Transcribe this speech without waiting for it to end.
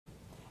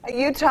A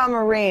Utah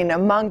Marine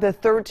among the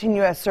 13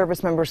 U.S.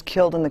 service members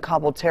killed in the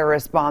Kabul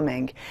terrorist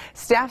bombing.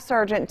 Staff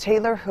Sergeant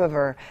Taylor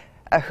Hoover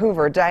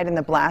died in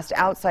the blast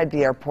outside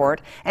the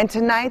airport, and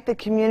tonight the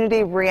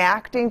community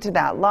reacting to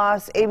that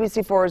loss.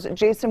 ABC4's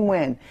Jason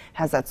Wynn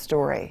has that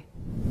story.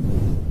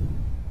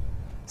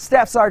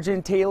 Staff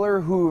Sergeant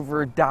Taylor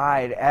Hoover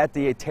died at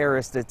the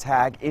terrorist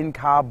attack in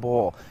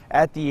Kabul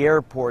at the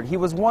airport. He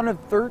was one of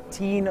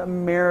 13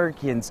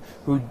 Americans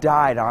who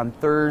died on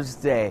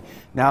Thursday.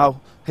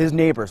 Now, his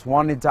neighbors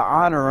wanted to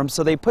honor him,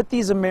 so they put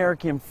these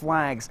American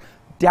flags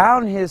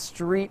down his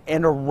street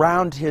and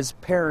around his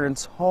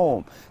parents'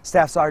 home.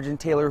 Staff Sergeant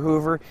Taylor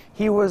Hoover,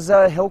 he was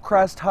a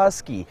Hillcrest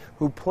Husky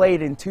who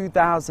played in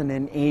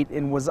 2008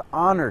 and was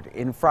honored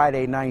in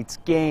Friday night's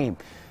game.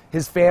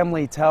 His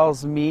family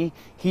tells me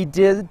he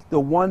did the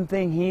one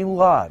thing he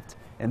loved,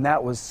 and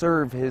that was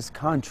serve his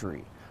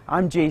country.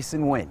 I'm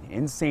Jason Wynn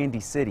in Sandy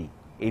City,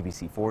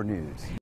 ABC4 News.